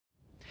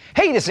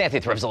Hey, this is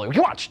Anthony with RevZilla.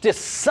 You watch,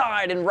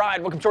 decide, and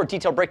ride. Welcome to our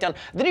detailed breakdown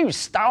of the new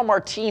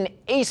Stylmartin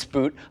Ace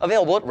Boot,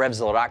 available at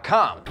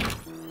RevZilla.com.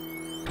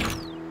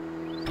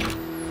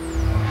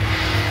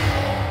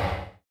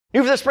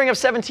 New for the spring of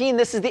 17,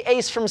 this is the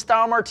Ace from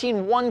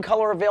Stylmartin. One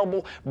color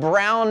available,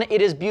 brown. It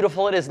is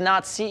beautiful. It is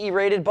not CE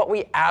rated, but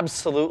we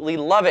absolutely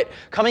love it.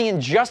 Coming in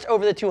just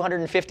over the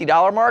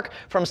 $250 mark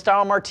from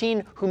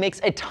Stylmartin, who makes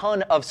a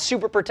ton of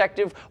super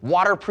protective,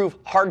 waterproof,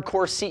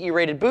 hardcore CE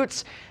rated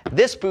boots.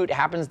 This boot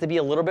happens to be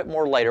a little bit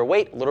more lighter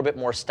weight, a little bit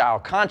more style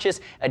conscious,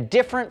 a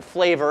different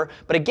flavor,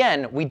 but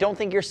again, we don't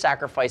think you're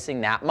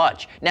sacrificing that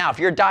much. Now, if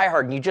you're a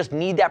diehard and you just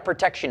need that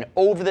protection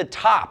over the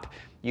top,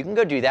 you can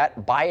go do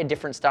that, buy a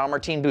different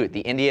Stylmartin boot,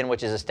 the Indian,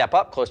 which is a step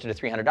up, closer to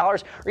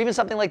 $300, or even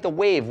something like the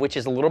Wave, which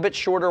is a little bit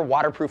shorter,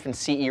 waterproof, and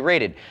CE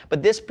rated.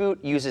 But this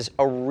boot uses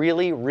a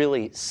really,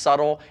 really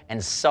subtle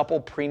and supple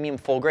premium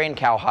full grain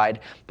cowhide.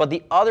 But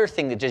the other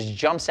thing that just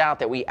jumps out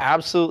that we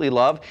absolutely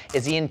love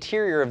is the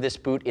interior of this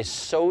boot is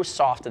so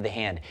soft to the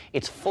hand.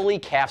 It's fully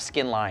calf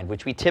skin lined,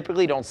 which we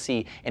typically don't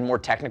see in more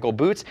technical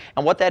boots.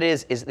 And what that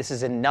is this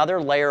is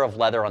another layer of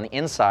leather on the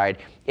inside.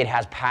 It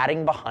has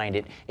padding behind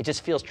it. It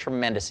just feels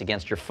tremendous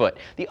against your foot.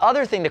 The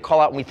other thing to call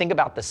out when we think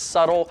about the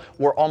subtle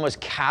or almost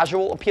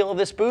casual appeal of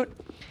this boot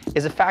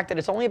is the fact that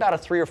it's only about a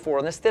 3 or 4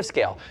 on the stiff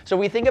scale. So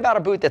we think about a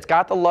boot that's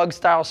got the lug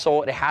style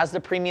sole, it has the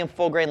premium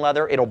full grain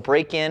leather, it'll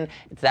break in,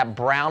 it's that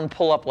brown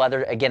pull-up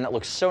leather, again, that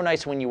looks so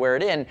nice when you wear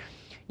it in.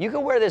 You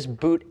can wear this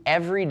boot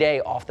every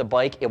day off the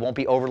bike. It won't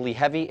be overly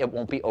heavy, it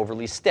won't be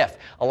overly stiff.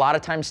 A lot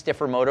of times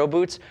stiffer moto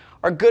boots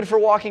are good for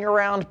walking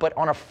around, but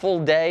on a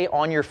full day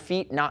on your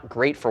feet, not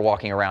great for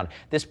walking around.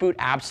 This boot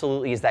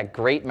absolutely is that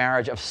great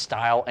marriage of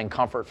style and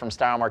comfort from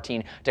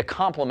Stylmartin to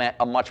complement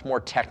a much more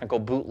technical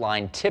boot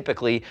line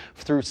typically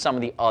through some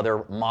of the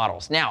other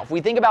models. Now, if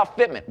we think about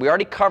fitment, we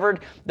already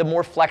covered the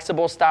more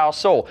flexible style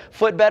sole.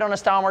 Footbed on a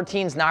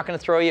Stylmartin is not going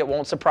to throw you, it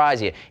won't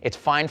surprise you. It's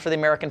fine for the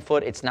American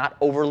foot, it's not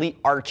overly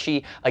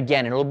archy.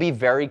 Again, it'll be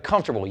very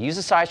comfortable. Use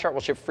a size chart,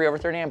 we'll ship free over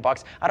 39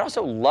 bucks. I'd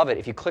also love it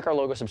if you click our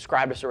logo,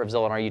 subscribe to us at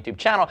RevZilla on our YouTube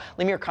channel.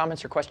 Leave me your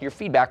comments or question, your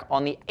feedback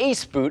on the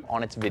Ace boot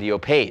on its video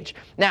page.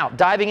 Now,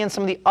 diving in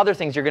some of the other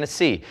things you're going to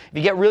see. If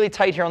you get really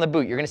tight here on the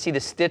boot, you're going to see the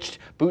stitched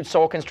boot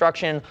sole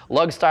construction,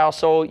 lug style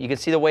sole. You can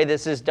see the way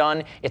this is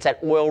done. It's that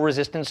oil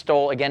resistant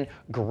sole. Again,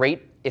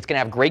 great. It's going to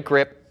have great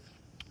grip.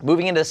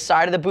 Moving into the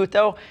side of the boot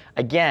though,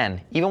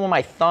 again, even when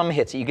my thumb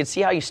hits it, you can see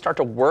how you start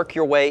to work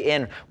your way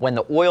in when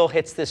the oil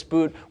hits this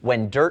boot,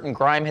 when dirt and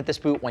grime hit this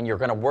boot, when you're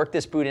going to work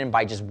this boot in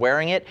by just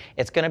wearing it.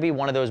 It's going to be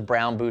one of those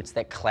brown boots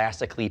that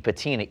classically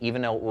patina,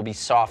 even though it will be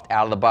soft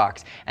out of the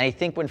box. And I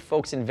think when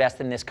folks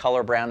invest in this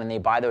color brown and they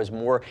buy those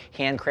more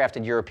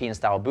handcrafted European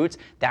style boots,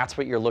 that's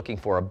what you're looking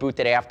for. A boot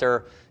that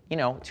after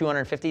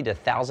 250 to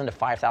 1,000 to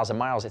 5,000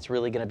 miles, it's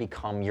really going to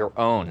become your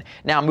own.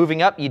 Now,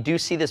 moving up, you do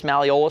see this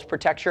malleolus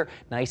protector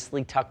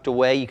nicely tucked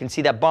away. You can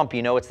see that bump.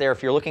 You know it's there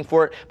if you're looking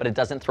for it, but it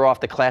doesn't throw off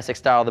the classic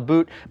style of the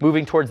boot.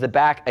 Moving towards the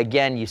back,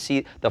 again, you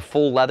see the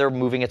full leather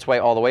moving its way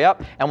all the way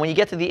up. And when you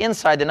get to the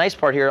inside, the nice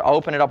part here, I'll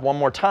open it up one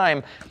more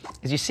time,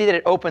 is you see that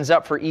it opens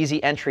up for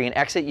easy entry and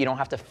exit. You don't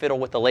have to fiddle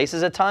with the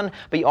laces a ton,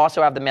 but you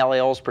also have the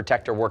malleolus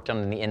protector worked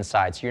on the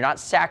inside. So you're not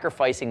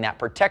sacrificing that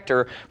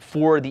protector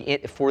for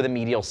the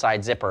medial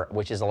side zipper,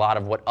 which is a lot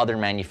of what other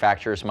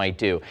manufacturers might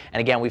do.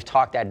 And again, we've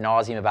talked ad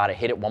nauseum about it.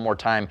 Hit it one more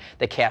time.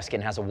 The calf skin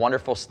has a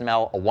wonderful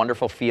smell, a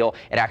wonderful feel.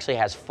 It actually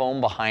has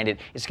foam behind it.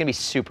 It's going to be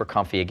super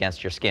comfy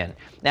against your skin.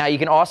 Now, you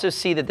can also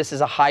see that this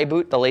is a high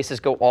boot. The laces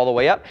go all the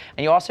way up.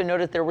 And you also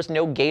notice there was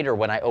no gaiter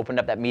when I opened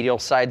up that medial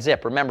side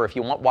zip. Remember, if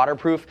you want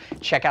waterproof,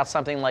 check out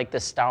something like the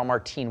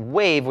Stylmartin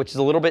Wave, which is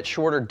a little bit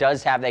shorter,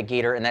 does have that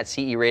gaiter and that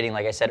CE rating,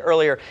 like I said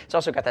earlier. It's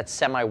also got that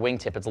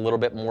semi-wingtip. It's a little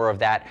bit more of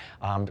that,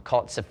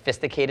 call it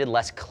sophisticated,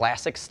 less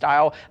classic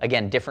style.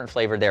 Again, different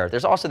flavor there.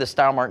 There's also the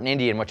Stylmartin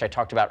Indian, which I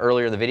talked about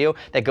earlier in the video,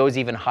 that goes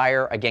even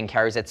higher. Again,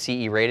 carries that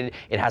CE rated.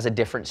 It has a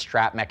different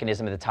strap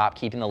mechanism at the top,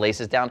 keeping the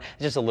laces down.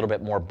 It's just a little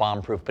bit more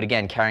bomb-proof, but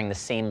again, carrying the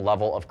same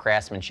level of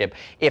craftsmanship,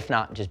 if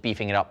not just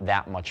beefing it up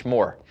that much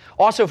more.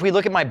 Also, if we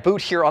look at my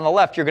boot here on the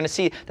left, you're going to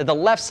see that the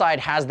left side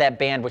has that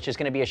band, which is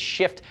going to be a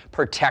shift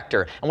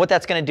protector. And what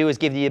that's going to do is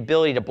give the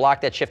ability to block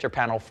that shifter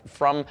panel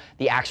from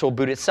the actual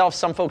boot itself.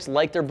 Some folks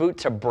like their boot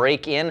to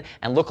break in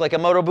and look like a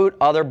moto boot.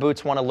 Other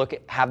boots want to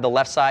have the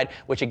left side,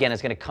 which again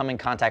is going to come in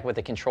contact with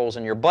the controls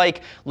on your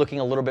bike,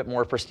 looking a little bit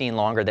more pristine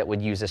longer, that would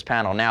use this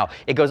panel. Now,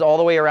 it goes all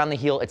the way around the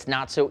heel. It's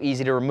not so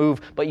easy to remove,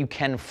 but you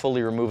can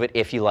fully remove it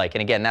if you like.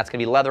 And again, that's going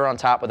to be leather on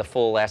top with a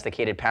full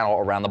elasticated panel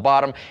around the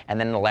bottom and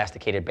then an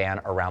elasticated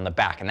band around the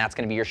back. And that's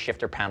going to be your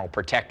shifter panel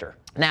protector.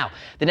 Now,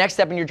 the next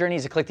step in your journey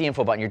is to click the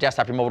info button, your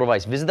desktop, your mobile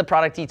device. Visit the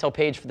product detail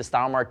page for the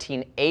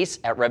Stylmartin Ace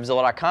at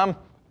RevZilla.com.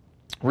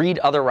 Read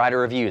other rider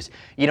reviews.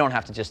 You don't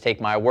have to just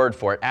take my word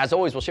for it. As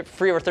always, we'll ship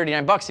free over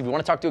 39 bucks. If you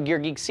want to talk to a gear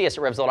geek, see us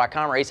at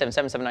RevZilla.com or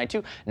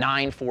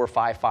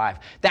 877-792-9455.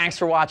 Thanks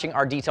for watching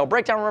our detailed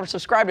breakdown. Remember to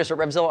subscribe to us at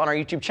RevZilla on our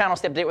YouTube channel.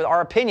 Stay up to date with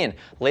our opinion,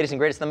 the latest and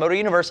greatest in the moto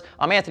universe.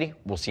 I'm Anthony.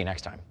 We'll see you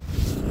next time.